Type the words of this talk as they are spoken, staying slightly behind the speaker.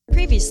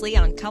Previously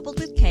on Coupled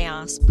with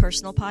Chaos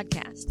personal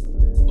podcast.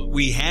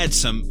 We had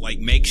some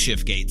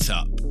makeshift gates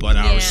up, but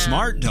our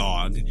smart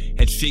dog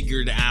had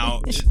figured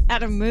out how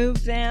to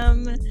move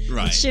them,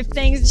 and shift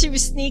things. She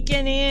was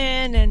sneaking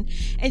in,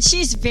 and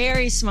she's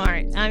very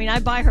smart. I mean, I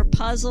buy her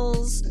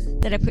puzzles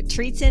that I put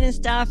treats in and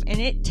stuff,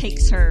 and it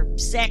takes her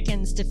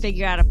seconds to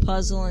figure out a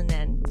puzzle, and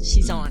then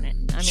she's on it.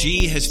 I mean,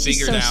 she has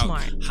figured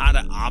out how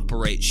to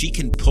operate. She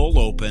can pull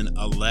open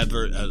a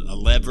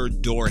lever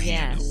door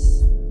handle.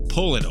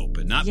 Pull it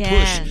open, not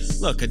push.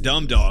 Look, a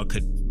dumb dog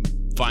could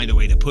find a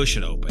way to push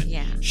it open.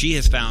 Yeah. She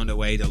has found a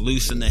way to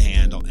loosen the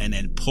handle and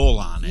then pull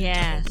on it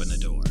to open the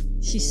door.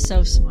 She's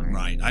so smart.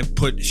 Right.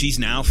 She's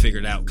now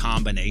figured out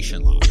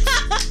combination locks.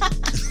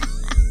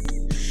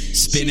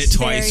 Spin it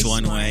twice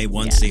one way,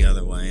 once the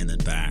other way, and then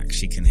back.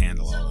 She can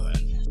handle all of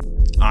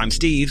that. I'm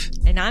Steve.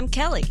 And I'm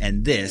Kelly.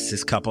 And this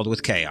is Coupled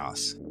with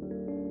Chaos.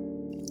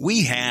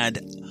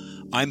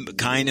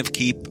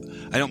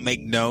 I don't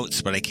make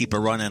notes, but I keep a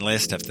running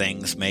list of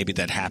things maybe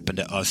that happened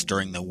to us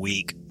during the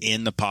week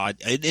in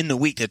the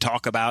week to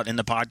talk about in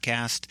the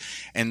podcast.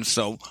 And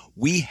so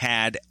we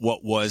had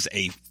what was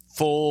a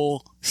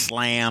full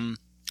slam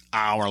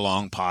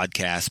hour-long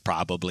podcast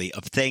probably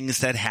of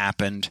things that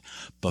happened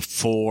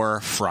before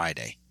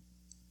Friday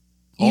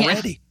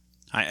already.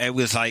 It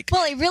was like...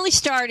 Well, it really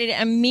started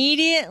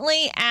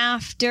immediately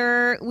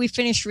after we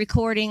finished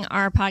recording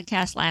our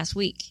podcast last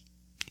week.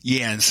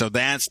 Yeah, and so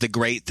that's the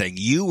great thing.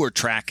 You were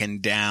tracking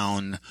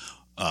down,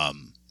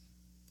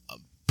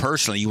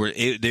 personally,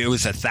 there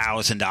was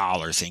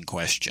 $1,000 in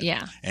question.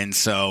 Yeah. And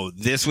so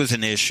this was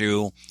an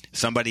issue.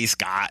 Somebody's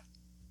got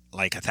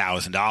like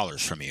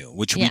 $1,000 from you,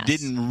 which we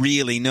didn't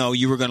really know.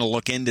 You were going to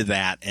look into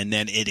that, and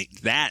then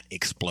that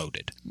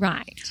exploded.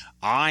 Right.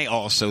 I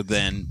also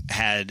then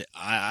had,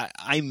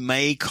 I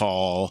may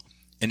call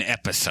an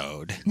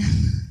episode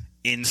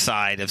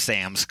inside of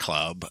Sam's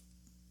Club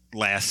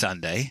last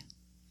Sunday.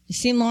 You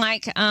seem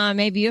like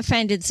maybe you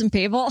offended some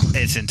people.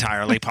 It's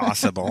entirely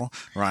possible,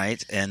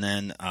 right? And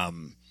then,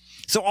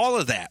 so all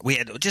of that, we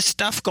had just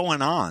stuff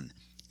going on.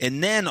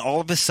 And then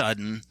all of a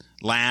sudden,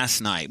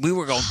 last night, we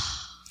were going,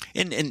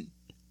 and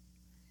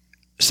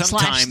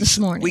sometimes this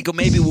morning. we go,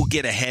 maybe we'll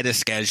get ahead of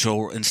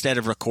schedule instead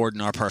of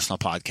recording our personal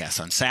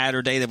podcast on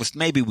Saturday.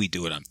 Maybe we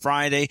do it on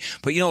Friday,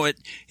 but you know what?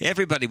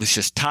 Everybody was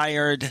just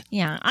tired.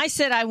 Yeah. I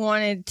said I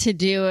wanted to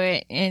do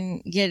it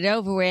and get it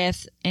over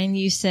with. And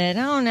you said,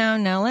 oh,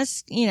 no,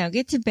 let's,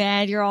 get to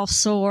bed. You're all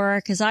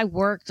sore because I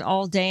worked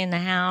all day in the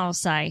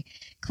house. I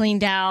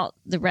cleaned out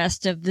the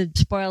rest of the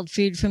spoiled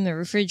food from the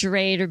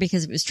refrigerator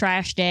because it was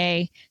trash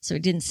day. So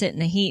it didn't sit in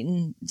the heat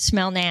and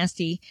smell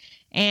nasty.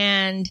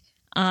 And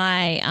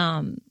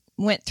I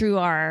went through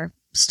our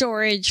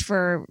storage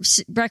for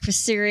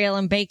breakfast cereal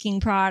and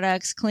baking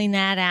products, cleaned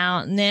that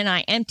out, and then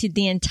I emptied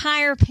the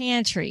entire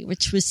pantry,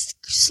 which was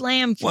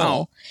slam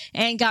full,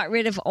 and got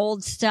rid of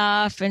old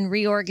stuff and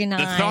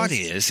reorganized. The thought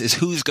is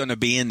who's going to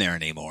be in there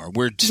anymore?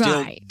 We're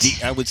still,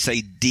 I would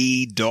say,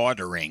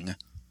 de-daughtering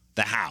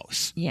the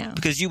house. Yeah.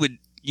 Because you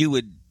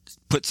would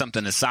put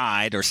something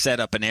aside or set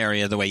up an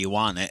area the way you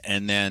want it,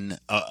 and then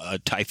a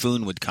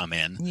typhoon would come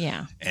in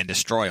and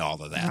destroy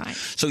all of that. Right.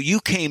 So you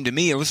came to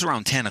me, it was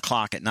around 10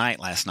 o'clock at night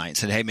last night, and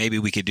said, hey, maybe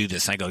we could do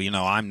this. I go,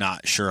 I'm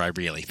not sure I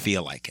really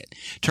feel like it.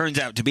 Turns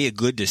out to be a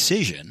good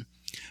decision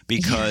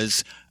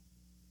because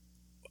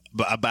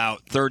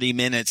about 30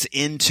 minutes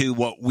into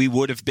what we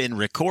would have been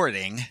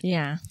recording,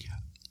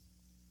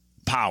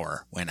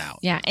 power went out.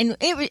 Yeah,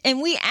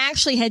 and we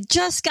actually had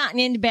just gotten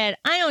into bed.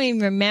 I don't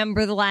even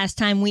remember the last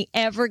time we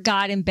ever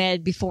got in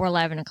bed before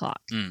 11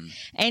 o'clock.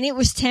 And it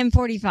was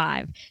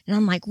 10:45. And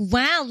I'm like,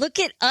 wow, look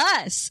at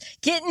us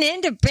getting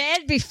into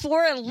bed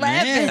before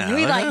 11.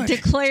 Yeah, we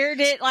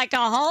declared it like a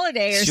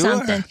holiday or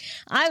something.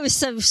 I was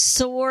so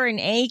sore and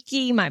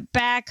achy. My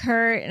back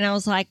hurt. And I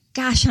was like,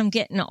 gosh, I'm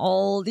getting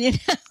old.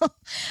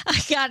 I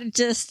got to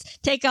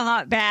just take a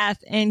hot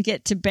bath and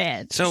get to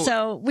bed.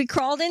 So we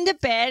crawled into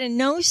bed, and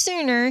no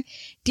sooner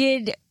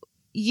did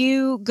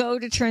you go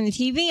to turn the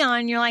TV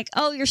on, you're like,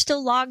 oh, you're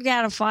still logged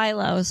out of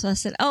Philo. So I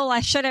said, oh, I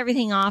shut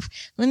everything off.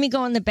 Let me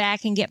go in the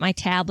back and get my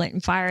tablet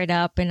and fire it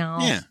up, and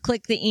I'll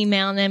click the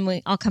email, and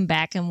then I'll come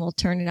back and we'll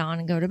turn it on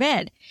and go to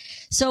bed.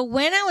 So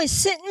when I was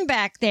sitting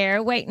back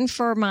there waiting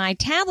for my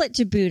tablet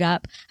to boot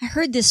up, I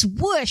heard this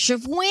whoosh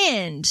of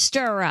wind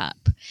stir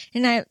up.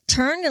 And I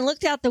turned and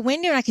looked out the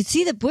window, and I could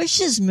see the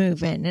bushes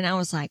moving. And I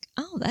was like,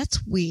 oh,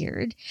 that's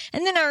weird.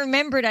 And then I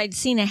remembered I'd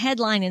seen a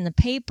headline in the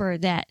paper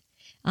that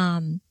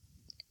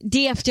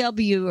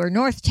DFW or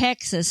North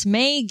Texas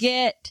may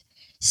get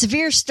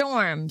severe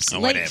storms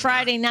late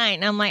Friday night.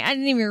 And I'm like, I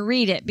didn't even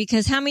read it,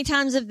 because how many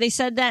times have they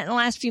said that in the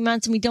last few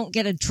months and we don't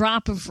get a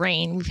drop of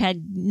rain? We've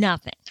had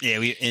nothing.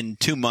 Yeah, in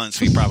 2 months,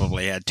 we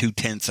probably had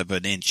 0.2 of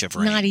an inch of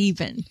rain. Not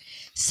even.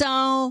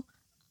 So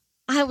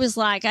I was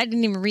like, I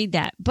didn't even read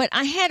that. But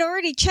I had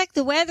already checked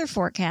the weather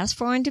forecast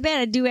before I went to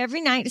bed. I do every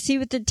night to see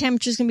what the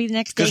temperature's going to be the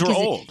next day. Because we're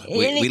old.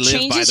 We live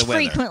changes by the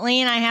weather frequently,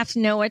 and I have to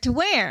know what to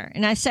wear.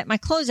 And I set my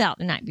clothes out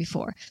the night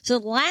before. So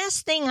the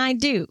last thing I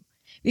do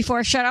before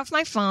I shut off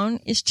my phone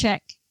is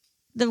check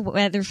the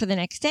weather for the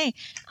next day.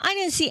 I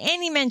didn't see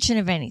any mention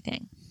of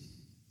anything.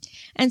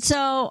 And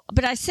so,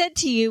 but I said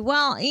to you,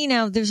 well,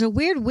 there's a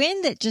weird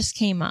wind that just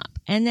came up.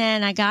 And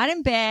then I got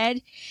in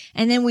bed,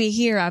 and then we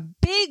hear a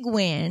big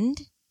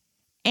wind,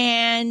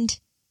 and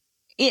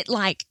it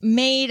like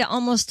made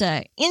almost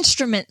a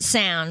instrument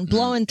sound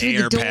blowing through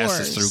the doors. Air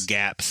passes through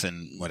gaps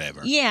and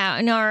whatever. Yeah,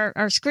 and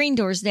our screen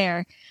doors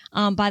there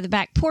by the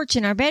back porch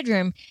in our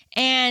bedroom.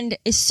 And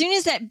as soon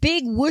as that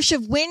big whoosh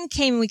of wind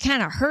came, we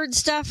kind of heard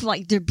stuff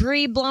like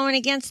debris blowing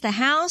against the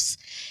house.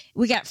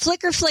 We got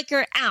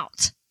flicker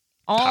out.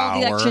 All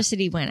the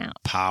electricity went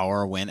out.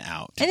 Power went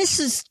out. And this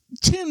is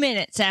 2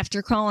 minutes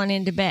after crawling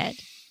into bed.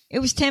 It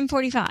was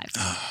 10:45.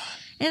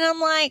 And I'm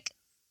like,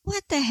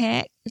 what the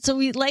heck? So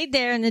we laid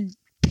there in the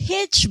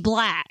pitch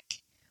black,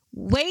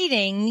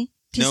 waiting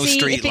to see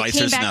if it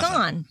came back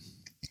on.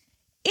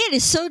 It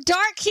is so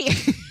dark here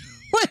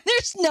when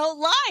there's no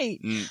light.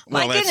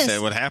 Well, that's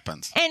what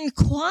happens. And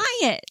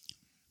quiet.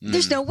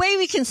 There's no way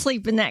we can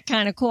sleep in that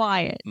kind of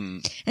quiet.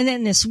 And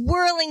then this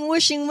whirling,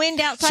 whooshing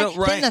wind outside,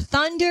 then the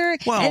thunder,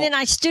 and then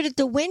I stood at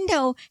the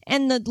window,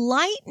 and the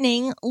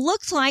lightning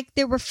looked like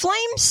there were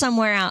flames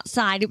somewhere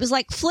outside. It was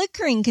like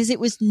flickering because it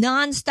was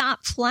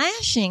nonstop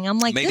flashing. I'm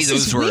like, maybe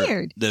this is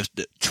weird. The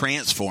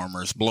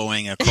transformers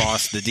blowing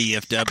across the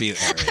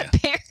DFW area.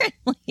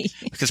 Apparently.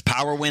 Because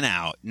power went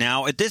out.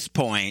 Now, at this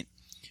point,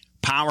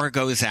 power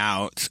goes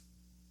out.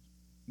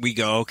 We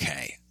go,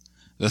 okay.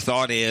 The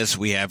thought is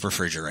we have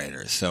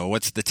refrigerators. So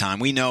what's the time?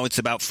 We know it's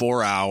about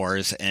 4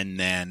 hours, and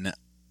then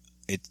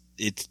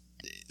it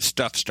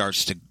stuff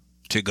starts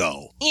to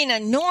go. In a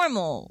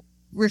normal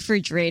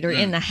refrigerator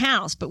in the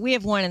house, but we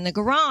have one in the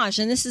garage,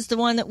 and this is the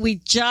one that we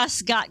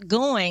just got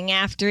going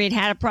after it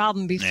had a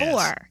problem before.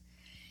 Yes.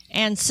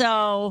 And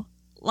so,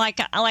 like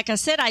I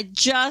said, I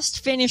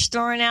just finished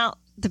throwing out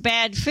the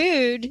bad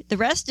food, the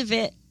rest of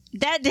it,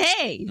 that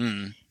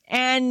day.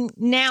 And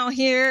now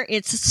here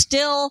it's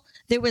still,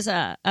 there was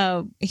a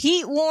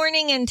heat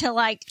warning until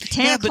like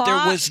 10 o'clock. Yeah, but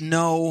there was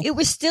no... It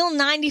was still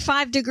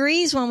 95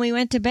 degrees when we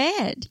went to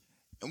bed.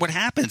 What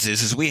happens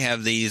is we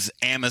have these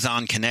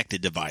Amazon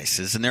connected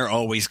devices, and they're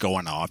always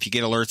going off. You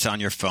get alerts on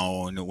your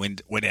phone,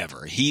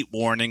 whatever, heat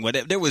warning,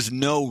 whatever. There was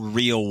no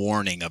real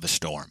warning of a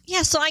storm.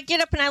 Yeah, so I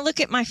get up and I look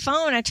at my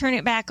phone. I turn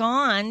it back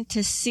on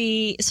to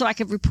see, so I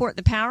could report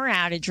the power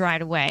outage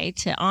right away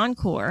to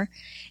Encore.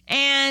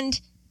 And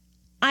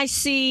I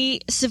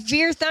see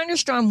severe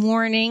thunderstorm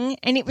warning,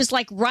 and it was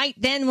like right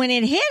then when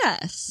it hit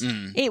us,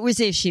 it was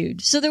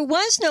issued. So there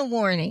was no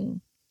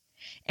warning.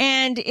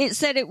 And it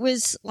said it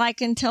was like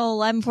until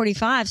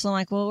 11:45. So I'm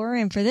like, well, we're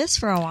in for this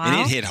for a while.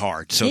 And it hit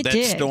hard. So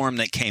that storm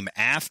that came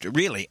after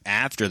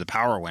the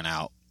power went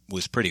out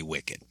was pretty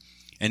wicked.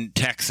 And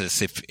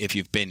Texas, if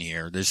you've been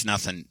here, there's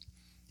nothing.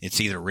 It's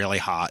either really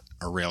hot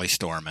or really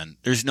storming.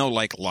 There's no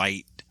like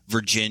light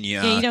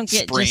Virginia you don't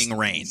get spring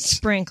rains.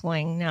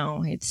 Sprinkling.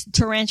 No, it's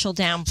torrential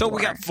downpour. So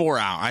we got 4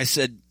 hours. I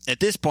said, at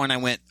this point, I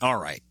went, all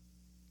right,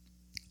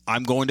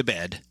 I'm going to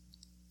bed.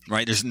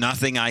 Right? There's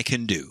nothing I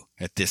can do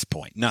at this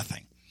point.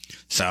 Nothing.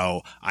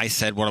 So I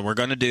said, what we're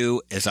going to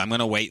do is I'm going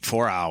to wait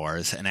 4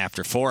 hours. And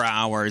after 4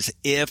 hours,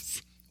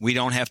 if we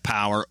don't have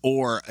power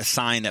or a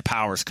sign that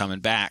power's coming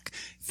back,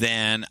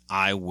 then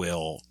I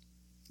will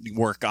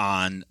work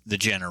on the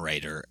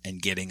generator and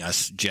getting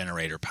us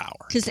generator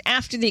power. Because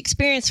after the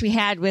experience we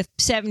had with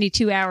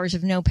 72 hours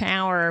of no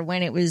power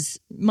when it was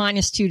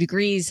 -2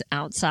 degrees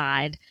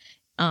outside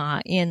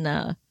in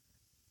the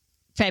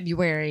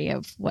February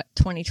of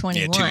 2021.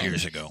 Yeah, 2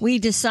 years ago. We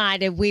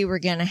decided we were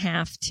going to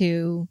have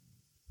to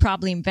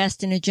probably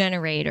invest in a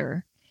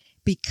generator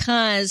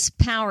because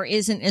power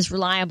isn't as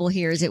reliable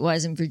here as it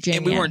was in Virginia.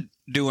 And we weren't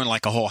doing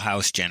like a whole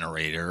house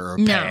generator or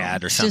a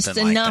pad or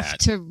something like that.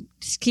 Just enough to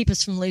keep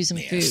us from losing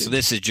food. So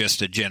this is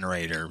just a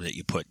generator that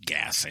you put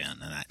gas in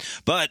and that.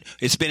 But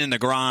it's been in the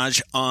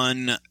garage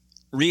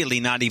really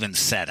not even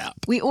set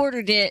up. We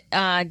ordered it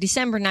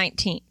December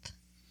 19th.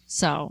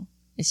 So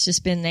it's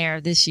just been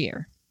there this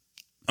year.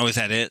 Oh, is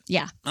that it?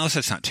 Yeah. Oh, so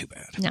it's not too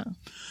bad. No.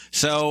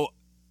 So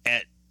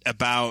at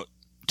about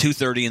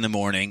 2:30 in the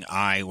morning,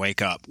 I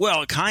wake up.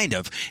 Well, kind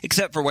of,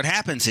 except for what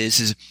happens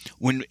is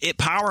when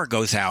power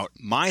goes out,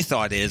 my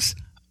thought is,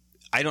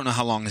 I don't know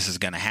how long this is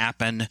going to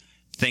happen.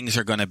 Things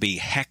are going to be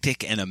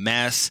hectic and a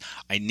mess.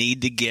 I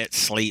need to get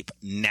sleep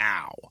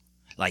now,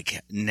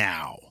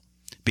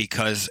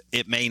 because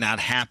it may not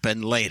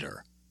happen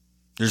later.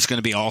 There's going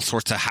to be all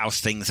sorts of house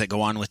things that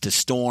go on with the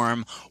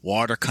storm,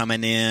 water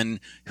coming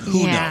in.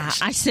 Who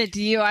knows? I said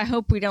to you, I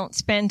hope we don't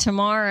spend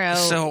tomorrow,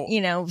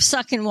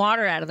 sucking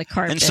water out of the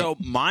carpet. And so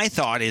my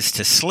thought is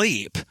to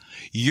sleep.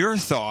 Your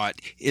thought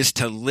is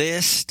to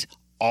list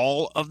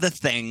all of the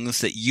things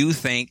that you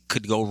think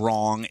could go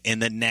wrong in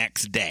the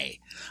next day.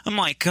 I'm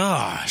like,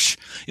 gosh.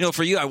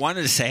 For you, I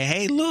wanted to say,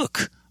 hey,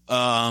 look,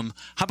 how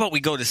about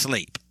we go to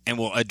sleep? And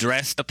we'll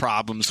address the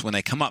problems when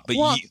they come up. But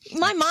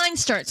my mind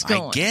starts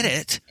going. I get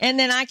it. And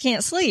then I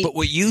can't sleep. But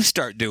what you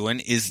start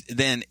doing is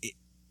then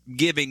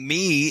giving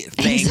me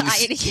things,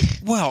 anxiety.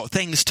 Well,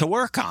 things to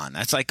work on.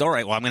 That's like, all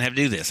right, well, I'm going to have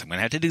to do this. I'm going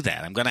to have to do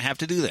that. I'm going to have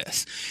to do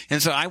this.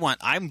 And so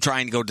I'm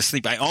trying to go to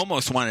sleep. I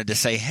almost wanted to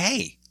say,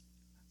 hey,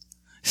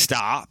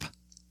 stop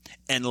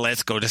and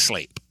let's go to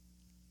sleep.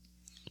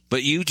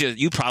 But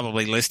you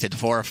probably listed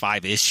 4 or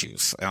 5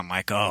 issues. And I'm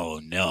like, oh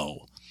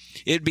no.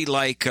 It'd be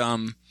like,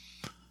 I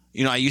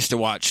used to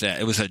watch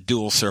that. It was a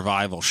dual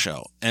survival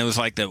show. And it was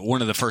like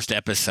one of the first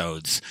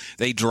episodes.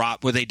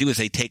 What they do is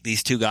they take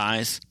these 2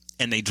 guys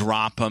and they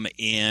drop them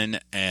in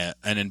an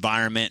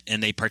environment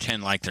and they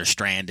pretend like they're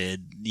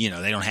stranded. They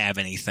don't have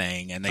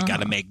anything and they got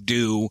to make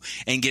do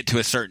and get to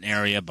a certain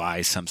area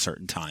by some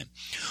certain time.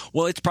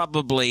 Well, it's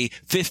probably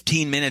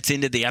 15 minutes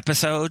into the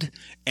episode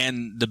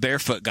and the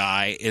barefoot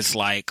guy is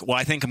like, well,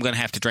 I think I'm going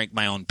to have to drink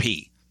my own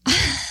pee.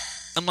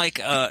 I'm like,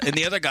 and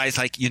the other guy's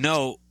like,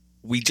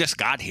 we just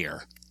got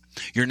here.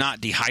 You're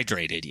not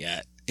dehydrated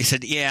yet. He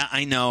said, yeah,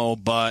 I know,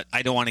 but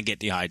I don't want to get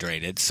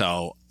dehydrated,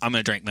 so I'm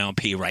going to drink my own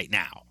pee right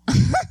now.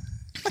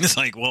 It's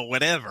like, well,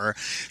 whatever.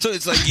 So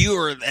it's like you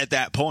were at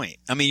that point.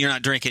 I mean, you're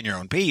not drinking your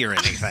own pee or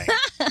anything.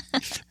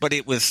 But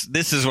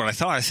this is what I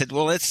thought. I said,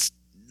 well, let's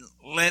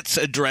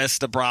address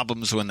the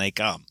problems when they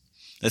come.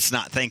 Let's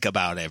not think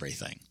about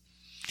everything.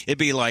 It'd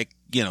be like,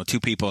 2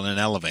 people in an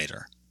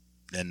elevator.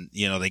 And,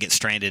 they get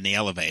stranded in the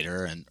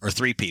elevator or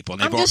 3 people.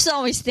 And I'm just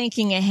always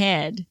thinking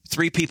ahead.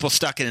 3 people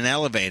stuck in an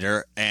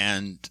elevator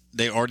and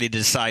they already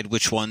decide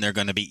which one they're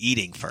going to be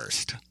eating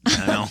first.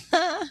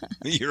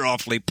 You're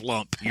awfully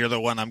plump. You're the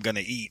one I'm going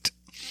to eat.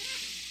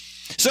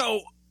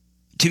 So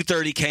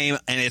 2:30 came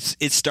and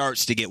it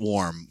starts to get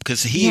warm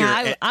because here.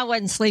 Yeah, I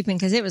wasn't sleeping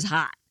because it was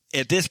hot.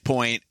 At this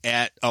point,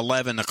 at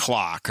 11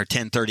 o'clock or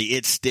 10:30,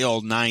 it's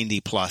still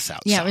 90 plus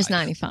outside. Yeah, it was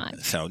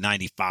 95. So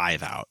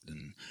 95 out.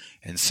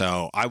 And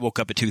so I woke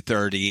up at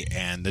 2:30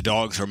 and the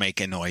dogs were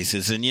making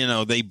noises and,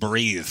 they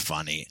breathe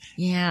funny.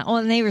 Yeah. Oh,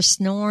 and they were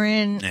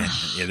snoring. And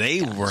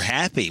they were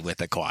happy with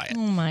the quiet.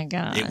 Oh, my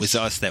gosh. It was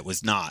us that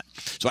was not.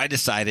 So I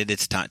decided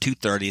it's time,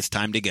 2:30, it's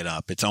time to get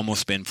up. It's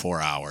almost been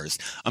 4 hours.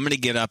 I'm going to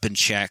get up and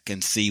check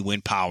and see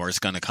when power is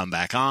going to come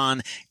back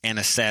on and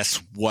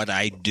assess what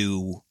I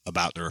do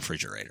about the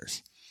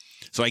refrigerators.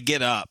 So I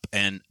get up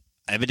and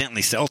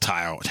evidently cell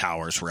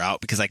towers were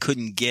out because I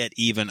couldn't get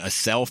even a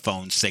cell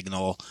phone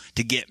signal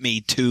to get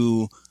me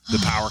to the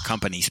power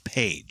company's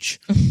page.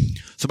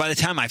 So by the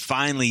time I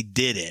finally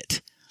did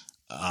it,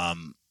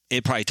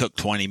 it probably took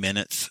 20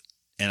 minutes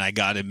and I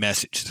got a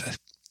message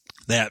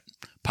that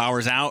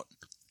power's out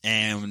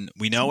and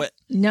we know it.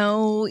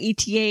 No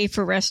ETA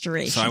for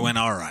restoration. So I went,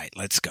 all right,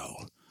 let's go.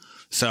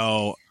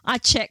 So I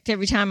checked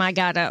every time I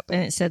got up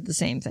and it said the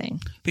same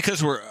thing.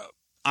 Because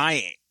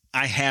I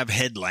have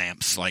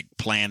headlamps like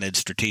planted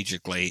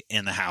strategically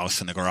in the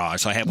house in the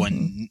garage. So I have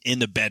one in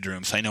the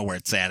bedroom, so I know where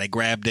it's at. I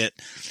grabbed it,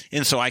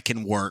 and so I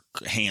can work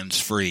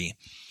hands-free.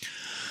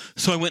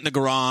 So I went in the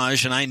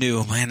garage, and I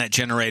knew, man, that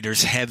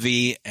generator's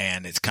heavy,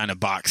 and it's kind of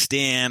boxed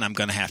in. I'm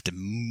going to have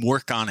to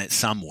work on it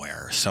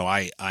somewhere. So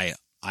I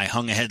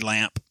hung a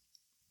headlamp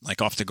like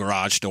off the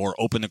garage door,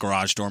 opened the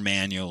garage door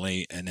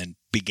manually, and then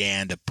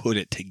began to put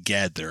it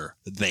together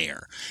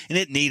there. And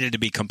it needed to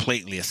be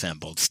completely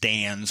assembled.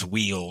 Stands,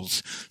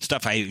 wheels,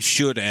 stuff I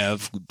should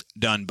have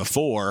done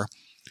before,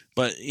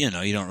 but, you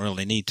don't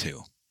really need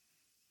to.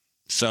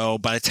 So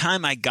by the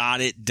time I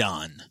got it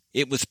done,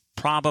 it was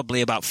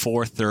probably about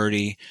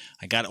 4:30.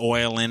 I got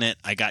oil in it.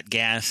 I got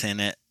gas in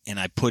it,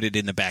 and I put it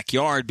in the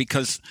backyard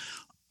because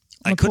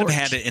I could have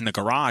had it in the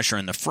garage or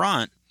in the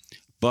front,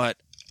 but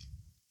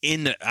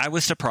I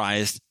was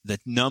surprised the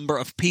number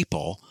of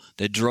people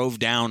that drove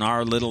down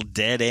our little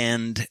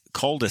dead-end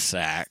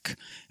cul-de-sac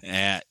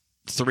at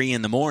 3:30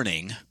 in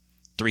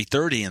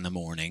the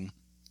morning,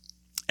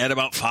 at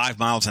about 5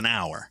 miles an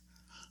hour.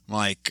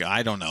 Like,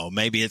 I don't know,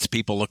 maybe it's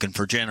people looking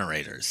for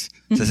generators.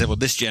 So I said, well,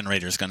 this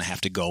generator is going to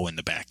have to go in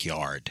the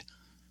backyard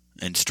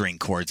and string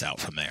cords out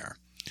from there.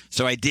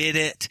 So I did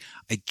it.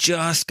 I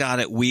just got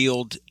it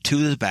wheeled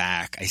to the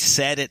back. I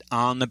set it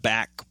on the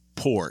back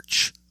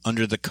porch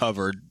under the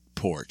covered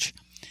porch.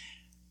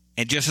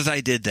 And just as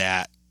I did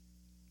that,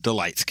 the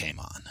lights came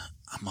on.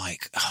 I'm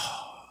like,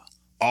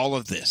 all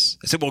of this.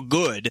 I said, well,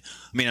 good.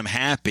 I mean, I'm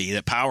happy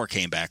that power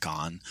came back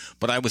on,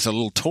 but I was a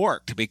little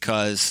torqued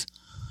because,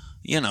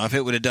 if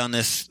it would have done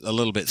this a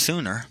little bit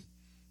sooner,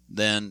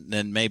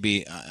 then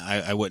maybe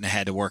I wouldn't have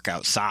had to work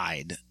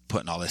outside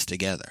putting all this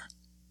together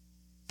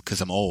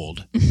because I'm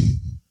old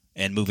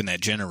and moving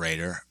that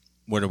generator.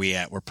 What are we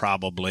at? We're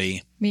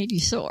probably made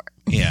you sore.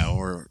 Yeah,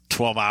 we're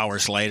 12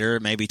 hours later,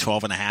 maybe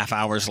 12 and a half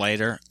hours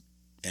later,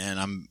 and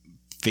I'm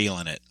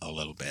feeling it a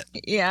little bit.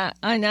 Yeah,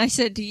 and I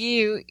said to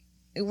you,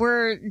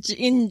 we're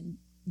in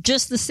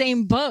just the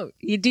same boat.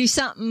 You do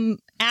something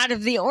out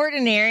of the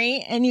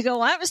ordinary, and you go,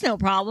 well, that was no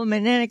problem.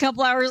 And then a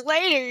couple hours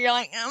later, you're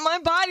like, oh, my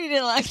body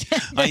didn't like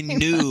that. I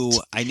knew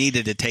I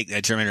needed to take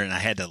that generator, and I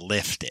had to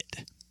lift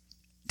it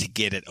to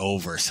get it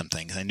over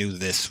something. I knew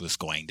this was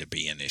going to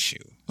be an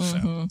issue.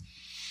 So.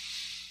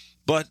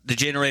 But the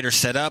generator's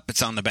set up.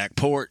 It's on the back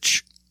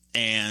porch,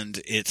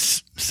 and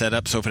it's set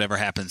up so if it ever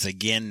happens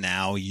again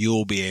now,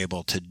 you'll be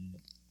able to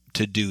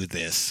to do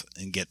this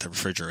and get the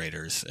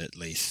refrigerators at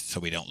least so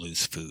we don't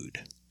lose food.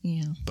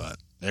 Yeah. But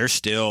there's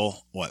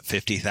still,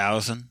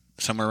 50,000,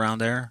 somewhere around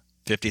there?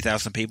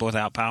 50,000 people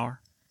without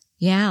power?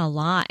 Yeah, a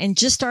lot. And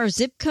just our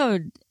zip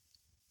code,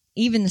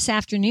 even this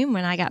afternoon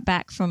when I got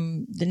back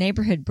from the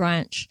neighborhood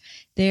brunch,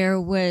 there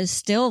was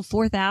still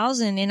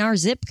 4,000 in our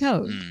zip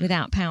code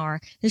without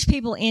power. There's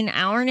people in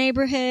our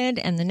neighborhood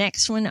and the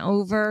next one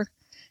over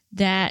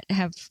that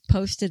have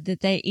posted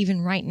that they,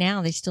 even right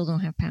now, they still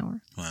don't have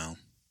power. Wow.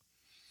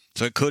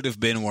 So it could have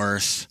been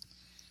worse,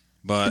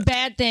 but... The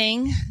bad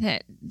thing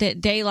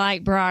that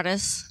daylight brought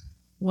us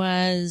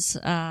was...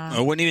 it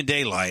wasn't even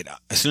daylight.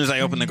 As soon as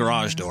I opened the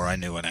garage door, I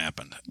knew what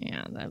happened.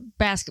 Yeah, the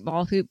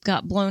basketball hoop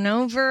got blown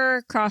over,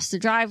 across the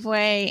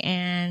driveway,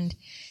 and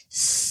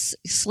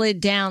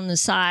slid down the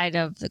side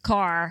of the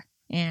car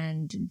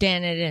and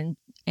dented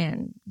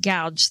and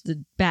gouged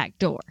the back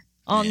door.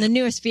 On the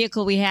newest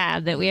vehicle we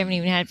have that we haven't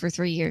even had for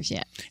 3 years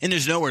yet. And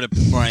there's nowhere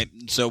to, right?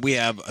 So we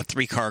have a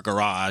 3-car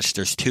garage.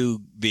 There's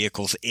 2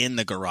 vehicles in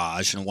the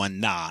garage and 1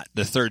 not.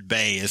 The third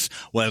bay is,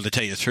 well, to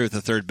tell you the truth,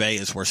 the third bay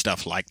is where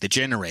stuff like the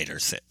generator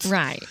sits.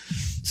 Right.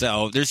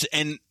 So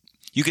and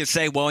you could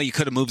say, well, you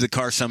could have moved the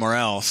car somewhere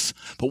else.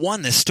 But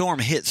the storm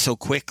hit so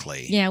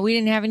quickly. Yeah, we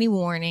didn't have any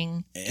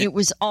warning. It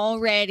was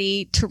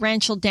already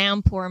torrential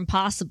downpour and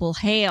possible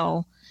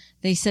hail.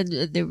 They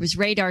said there was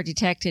radar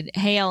detected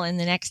hail in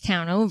the next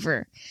town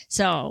over.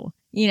 So,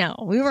 we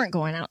weren't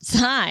going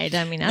outside.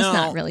 I mean, that's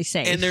not really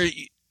safe. And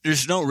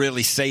there's no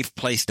really safe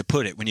place to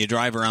put it. When you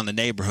drive around the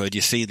neighborhood,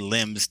 you see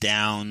limbs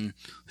down.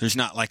 There's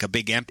not like a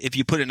big empty. If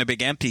you put it in a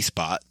big empty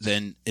spot,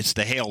 then it's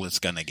the hail that's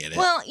going to get it.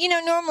 Well,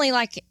 normally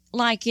like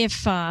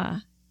if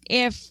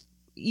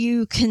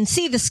you can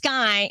see the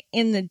sky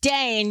in the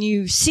day and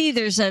you see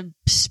there's a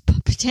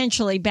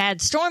potentially bad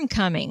storm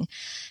coming,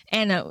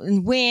 and a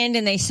wind,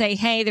 and they say,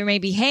 hey, there may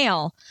be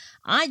hail,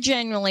 I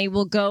generally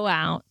will go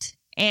out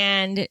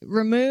and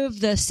remove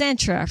the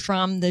Sentra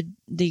from the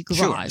garage.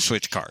 Sure,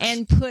 switch cars.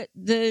 And put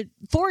the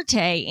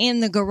Forte in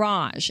the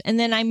garage. And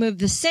then I move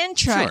the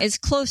Sentra as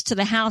close to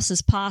the house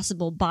as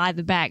possible by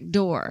the back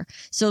door.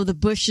 So the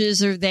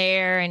bushes are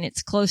there and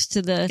it's close to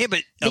the Yeah,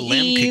 but a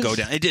limb could go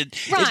down. It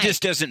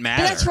just doesn't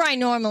matter. But that's where I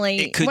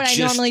normally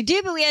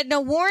do, but we had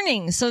no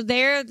warning. So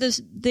there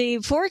the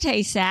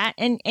Forte sat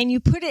and you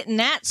put it in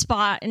that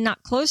spot and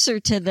not closer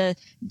to the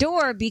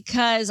door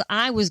because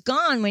I was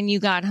gone when you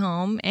got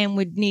home and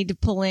would need to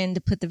pull in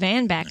to put the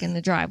van back in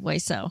the driveway.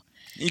 So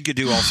you could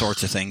do all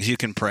sorts of things. You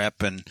can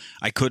prep, and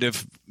I could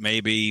have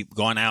maybe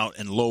gone out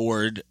and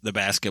lowered the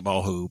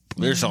basketball hoop.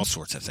 There's all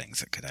sorts of things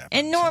that could happen.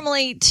 And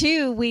normally,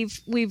 too,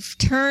 we've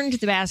turned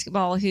the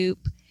basketball hoop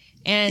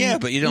and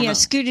but you don't know.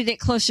 Scooted it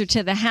closer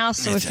to the house.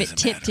 So if it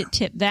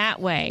tipped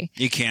that way.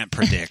 You can't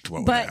predict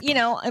what would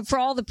happen. But, for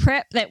all the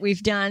prep that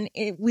we've done,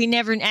 we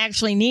never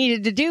actually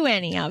needed to do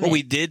any of it. What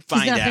we did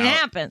find out nothing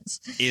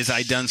happens. Is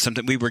I done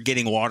something. We were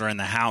getting water in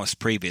the house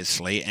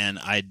previously, and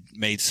I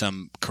made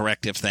some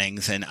corrective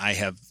things, and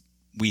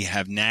we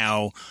have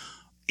now,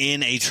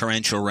 in a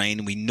torrential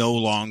rain, we no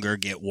longer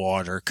get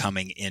water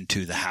coming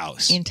into the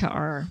house. Into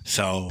our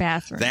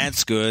bathroom.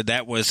 That's good.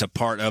 That was a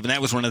part of, and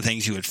that was one of the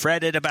things you had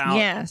fretted about.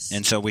 Yes.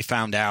 And so we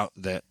found out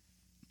that,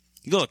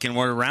 look, and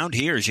what around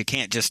here is you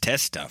can't just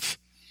test stuff.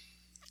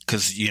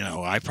 Because,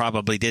 I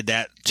probably did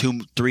that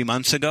 2-3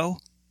 months ago.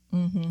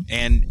 Mm-hmm.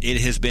 And it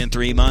has been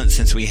 3 months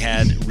since we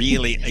had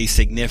really a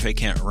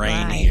significant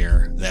rain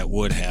here that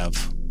would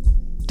have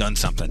done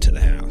something to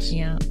the house.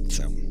 Yeah.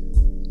 So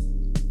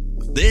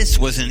this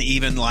wasn't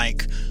even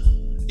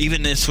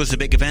this was a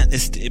big event.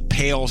 It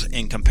pales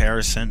in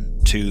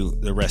comparison to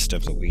the rest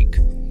of the week.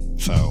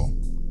 So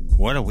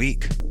what a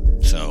week.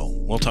 So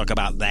we'll talk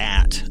about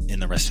that in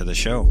the rest of the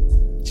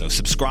show. So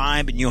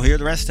subscribe and you'll hear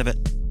the rest of it.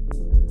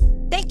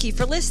 Thank you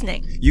for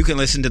listening. You can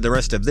listen to the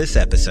rest of this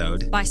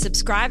episode by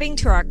subscribing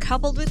to our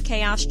Coupled with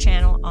Chaos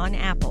channel on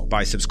Apple,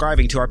 by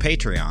subscribing to our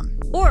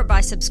Patreon, or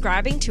by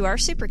subscribing to our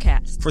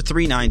Supercast for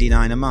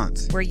 $3.99 a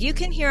month, where you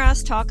can hear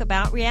us talk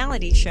about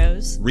reality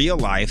shows, real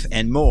life,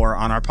 and more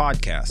on our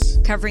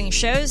podcasts, covering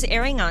shows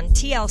airing on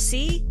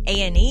TLC,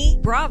 A&E,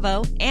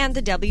 Bravo, and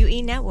the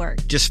WE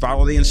Network. Just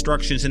follow the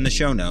instructions in the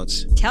show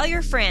notes. Tell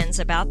your friends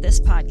about this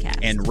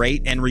podcast. And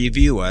rate and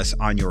review us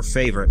on your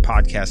favorite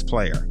podcast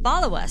player.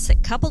 Follow us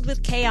at Coupled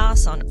with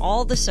Chaos on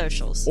all the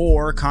socials.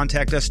 Or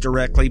contact us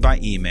directly by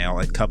email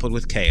at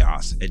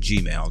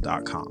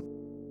coupledwithchaos@gmail.com.